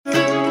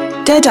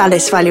Dead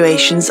Alice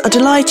Valuations are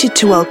delighted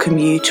to welcome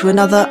you to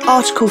another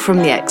article from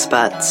the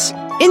experts.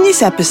 In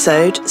this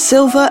episode,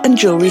 silver and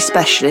jewellery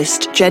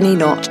specialist Jenny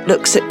Knott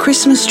looks at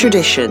Christmas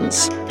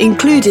traditions,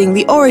 including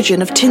the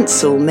origin of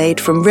tinsel made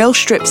from real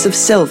strips of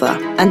silver,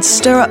 and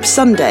Stir Up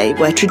Sunday,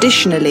 where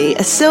traditionally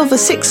a silver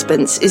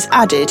sixpence is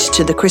added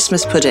to the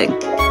Christmas pudding.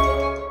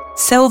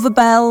 Silver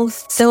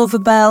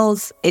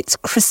bells, it's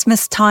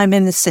Christmas time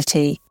in the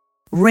city.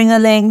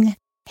 Ring-a-ling,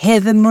 hear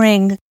them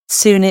ring,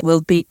 soon it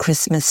will be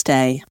Christmas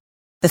Day.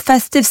 The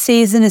festive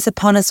season is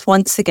upon us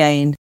once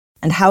again,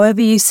 and however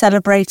you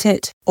celebrate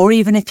it, or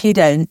even if you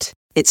don't,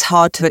 it's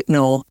hard to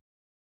ignore.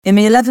 In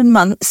the 11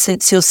 months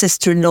since your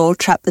sister-in-law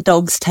trapped the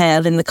dog's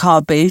tail in the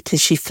car boot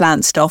as she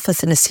flounced off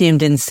as an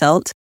assumed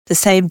insult, the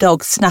same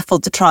dog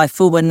snaffled the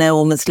trifle when no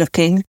one was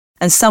looking,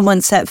 and someone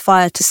set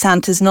fire to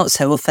Santa's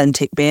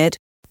not-so-authentic beard,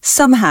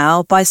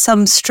 somehow, by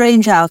some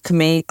strange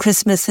alchemy,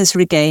 Christmas has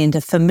regained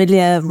a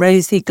familiar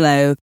rosy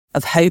glow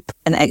of hope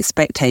and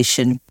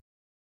expectation.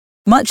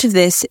 Much of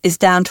this is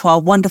down to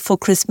our wonderful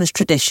Christmas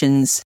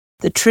traditions.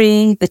 The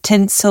tree, the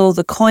tinsel,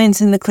 the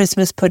coins in the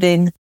Christmas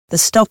pudding, the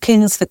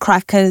stockings, the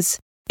crackers.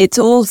 It's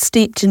all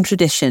steeped in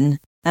tradition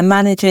and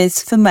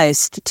manages, for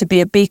most, to be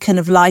a beacon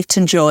of light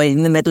and joy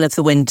in the middle of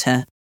the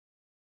winter.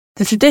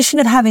 The tradition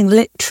of having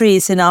lit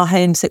trees in our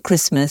homes at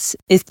Christmas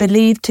is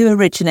believed to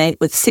originate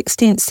with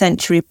 16th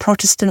century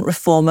Protestant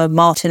reformer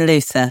Martin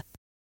Luther.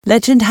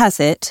 Legend has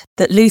it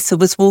that Luther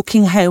was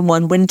walking home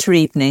one winter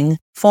evening,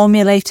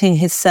 formulating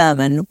his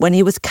sermon, when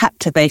he was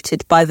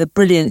captivated by the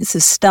brilliance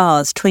of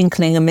stars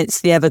twinkling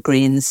amidst the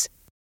evergreens.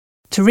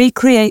 To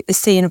recreate the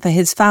scene for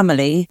his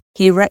family,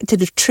 he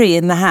erected a tree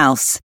in the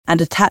house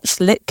and attached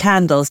lit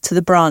candles to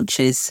the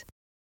branches.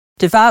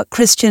 Devout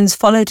Christians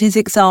followed his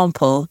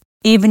example,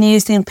 even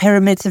using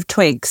pyramids of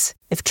twigs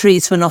if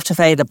trees were not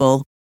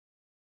available.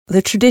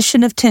 The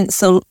tradition of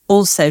tinsel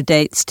also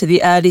dates to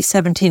the early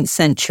 17th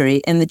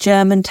century in the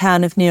German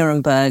town of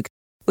Nuremberg,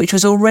 which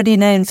was already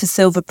known for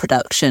silver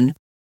production.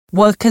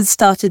 Workers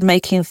started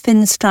making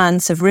thin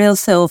strands of real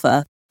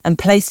silver and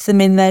placed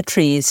them in their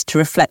trees to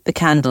reflect the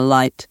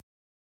candlelight.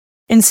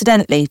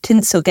 Incidentally,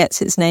 tinsel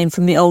gets its name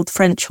from the old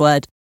French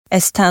word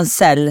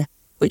étincelle,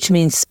 which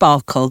means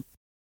sparkle.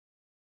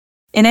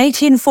 In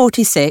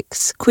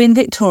 1846, Queen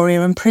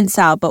Victoria and Prince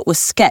Albert were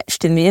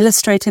sketched in the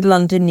Illustrated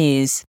London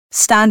News,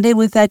 standing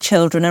with their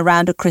children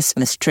around a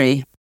Christmas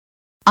tree.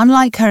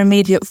 Unlike her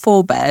immediate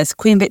forebears,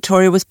 Queen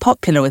Victoria was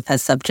popular with her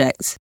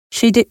subjects.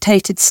 She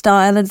dictated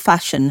style and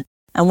fashion,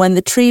 and when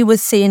the tree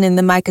was seen in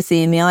the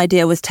magazine, the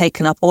idea was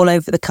taken up all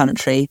over the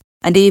country,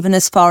 and even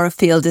as far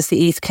afield as the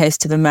east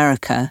coast of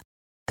America.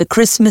 The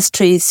Christmas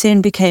tree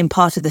soon became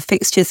part of the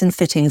fixtures and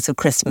fittings of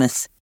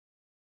Christmas.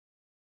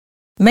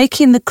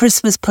 Making the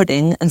Christmas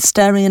pudding and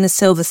stirring in a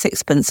silver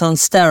sixpence on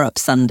Stir Up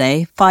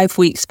Sunday, 5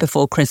 weeks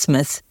before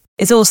Christmas,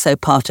 is also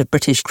part of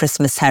British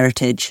Christmas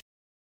heritage.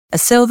 A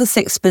silver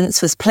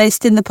sixpence was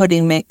placed in the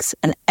pudding mix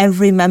and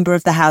every member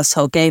of the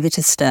household gave it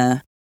a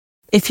stir.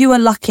 If you were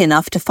lucky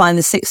enough to find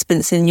the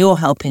sixpence in your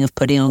helping of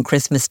pudding on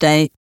Christmas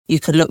Day, you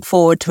could look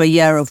forward to a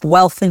year of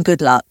wealth and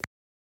good luck.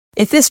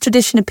 If this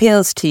tradition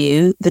appeals to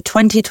you, the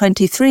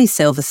 2023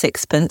 silver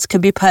sixpence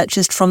can be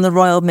purchased from the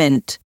Royal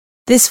Mint.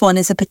 This one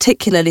is a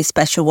particularly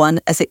special one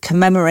as it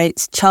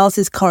commemorates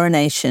Charles's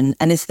coronation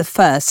and is the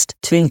first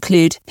to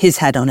include his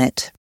head on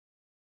it.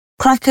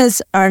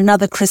 Crackers are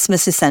another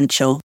Christmas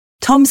essential.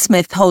 Tom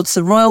Smith holds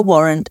the royal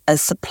warrant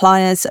as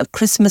suppliers of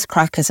Christmas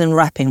crackers and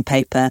wrapping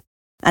paper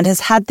and has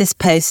had this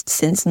post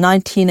since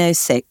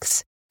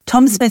 1906.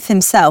 Tom Smith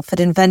himself had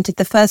invented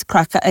the first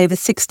cracker over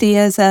 60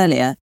 years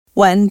earlier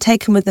when,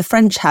 taken with the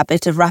French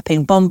habit of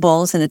wrapping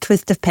bonbons in a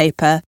twist of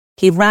paper,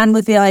 he ran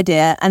with the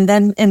idea and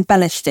then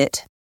embellished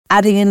it,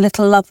 adding in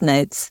little love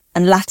notes,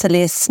 and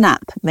latterly a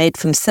snap made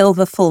from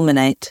silver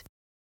fulminate.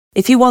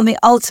 If you want the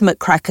ultimate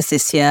crackers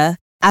this year,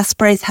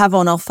 Aspreys have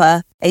on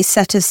offer a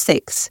set of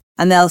 6,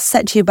 and they'll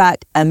set you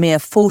back a mere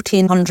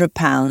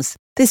 £1,400.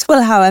 This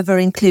will, however,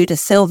 include a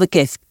silver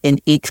gift in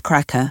each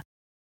cracker.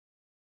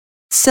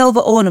 Silver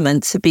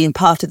ornaments have been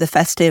part of the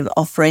festive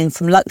offering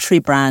from luxury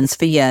brands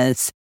for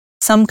years.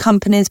 Some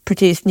companies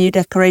produce new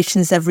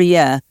decorations every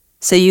year,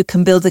 so you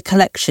can build a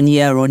collection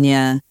year on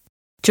year.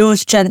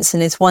 George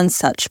Jensen is one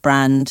such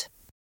brand.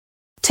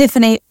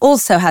 Tiffany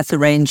also has a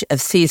range of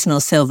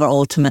seasonal silver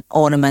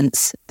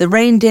ornaments. The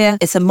reindeer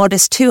is a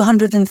modest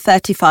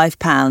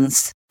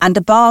 £235 and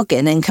a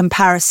bargain in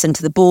comparison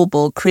to the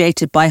bauble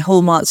created by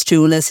Hallmark's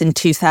Jewellers in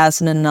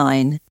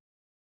 2009.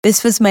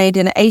 This was made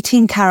in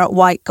 18-carat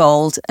white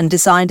gold and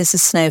designed as a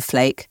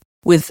snowflake,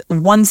 with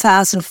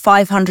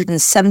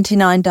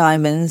 1,579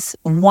 diamonds,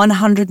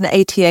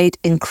 188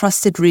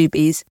 encrusted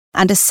rubies,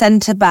 and a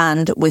centre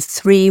band with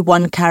 3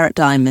 1-carat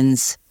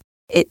diamonds.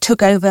 It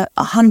took over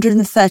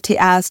 130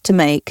 hours to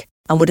make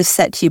and would have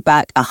set you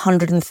back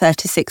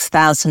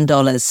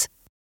 $136,000.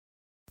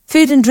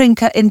 Food and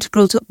drink are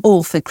integral to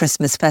all the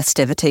Christmas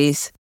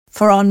festivities.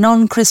 For our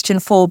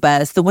non-Christian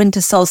forebears, the winter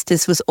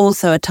solstice was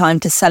also a time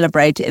to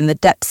celebrate in the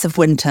depths of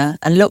winter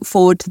and look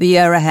forward to the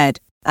year ahead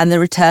and the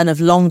return of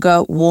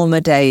longer,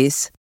 warmer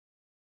days.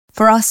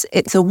 For us,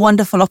 it's a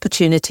wonderful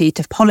opportunity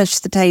to polish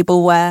the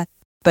tableware,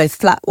 both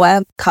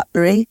flatware,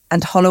 cutlery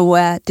and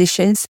hollowware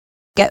dishes,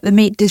 get the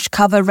meat dish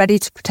cover ready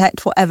to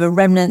protect whatever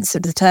remnants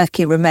of the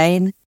turkey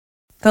remain,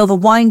 fill the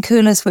wine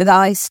coolers with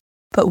ice,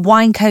 put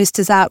wine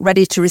coasters out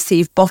ready to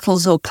receive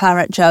bottles or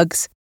claret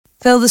jugs,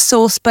 fill the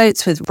sauce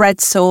boats with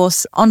bread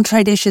sauce,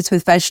 entree dishes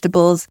with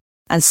vegetables,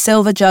 and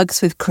silver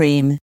jugs with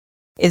cream.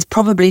 It's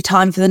probably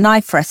time for the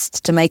knife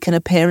rests to make an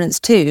appearance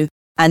too,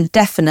 and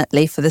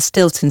definitely for the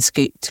Stilton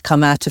scoop to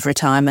come out of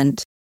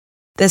retirement.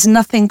 There's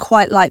nothing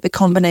quite like the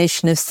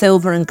combination of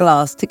silver and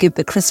glass to give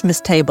the Christmas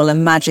table a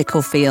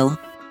magical feel.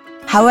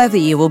 However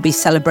you will be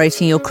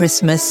celebrating your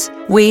Christmas,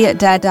 we at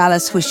Dare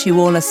Dallas wish you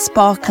all a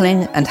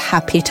sparkling and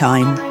happy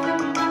time.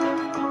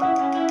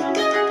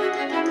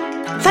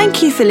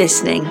 Thank you for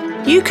listening.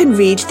 You can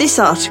read this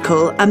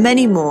article and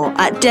many more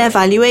at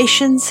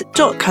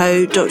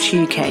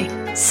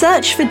darevaluations.co.uk.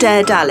 Search for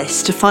Dare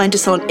Dallas to find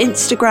us on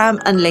Instagram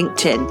and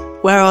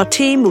LinkedIn, where our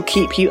team will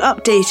keep you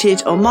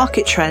updated on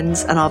market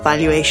trends and our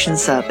valuation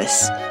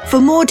service. For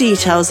more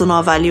details on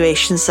our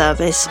valuation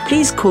service,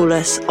 please call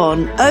us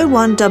on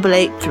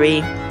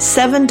 01883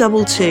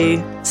 722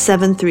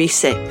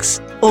 736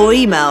 or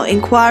email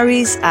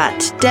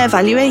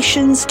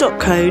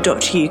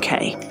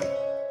inquiries@darevaluations.co.uk.